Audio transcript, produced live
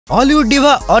Hollywood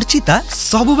diva Archita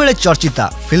सबुबेले चर्चिता।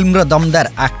 Film रो दमदार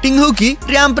acting हो कि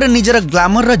रैंप रे निजर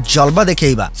ग्लैमर रो जलवा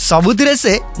देखेइबा सबुथिरे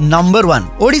से नंबर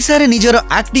 1। ओडिसा रे निजर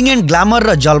एक्टिंग एंड ग्लैमर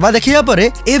रो जलवा देखिया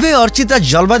परे एबे अर्चिता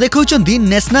जलवा देखौचंती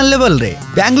नेशनल लेवल रे।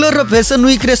 बैंगलोर रो फैशन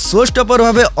वीक रे शो स्टॉपर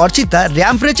भाबे अर्चिता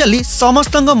रैंप रे चली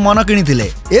समस्तंग मन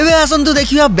किनिथिले। एबे आसंतु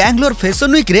देखिया बैंगलोर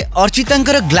फैशन वीक रे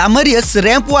अर्चितांकर ग्लैमरियस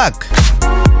रैंप वॉक।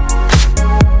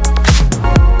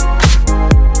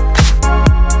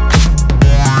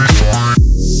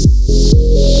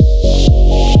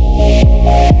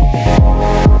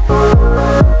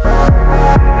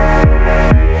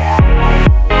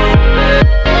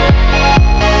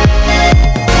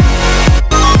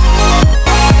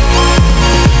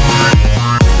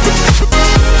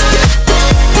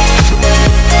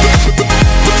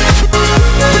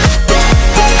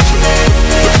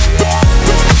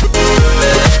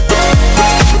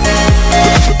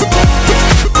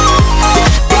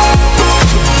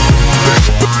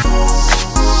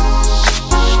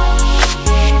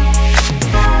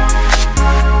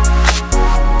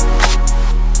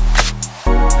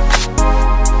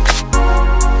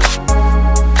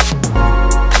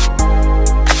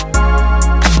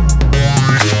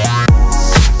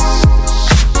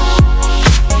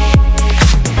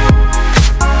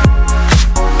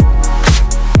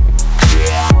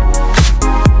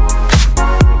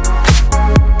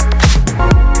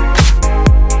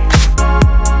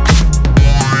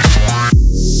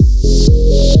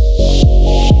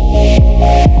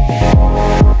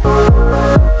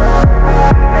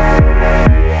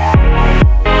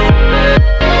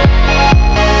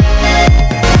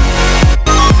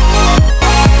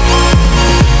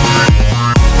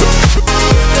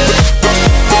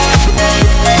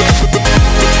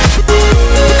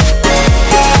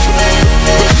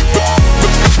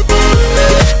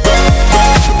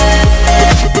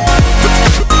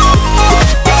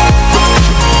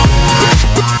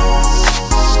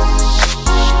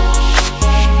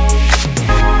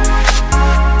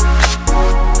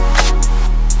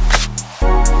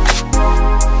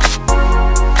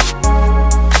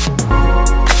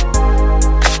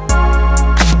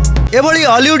 एभली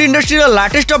हॉलीवुड इंडस्ट्री रो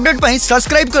लेटेस्ट अपडेट पई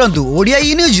सब्सक्राइब करंतु ओडिया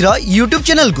न्यूज रो यूट्यूब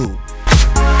चैनल को।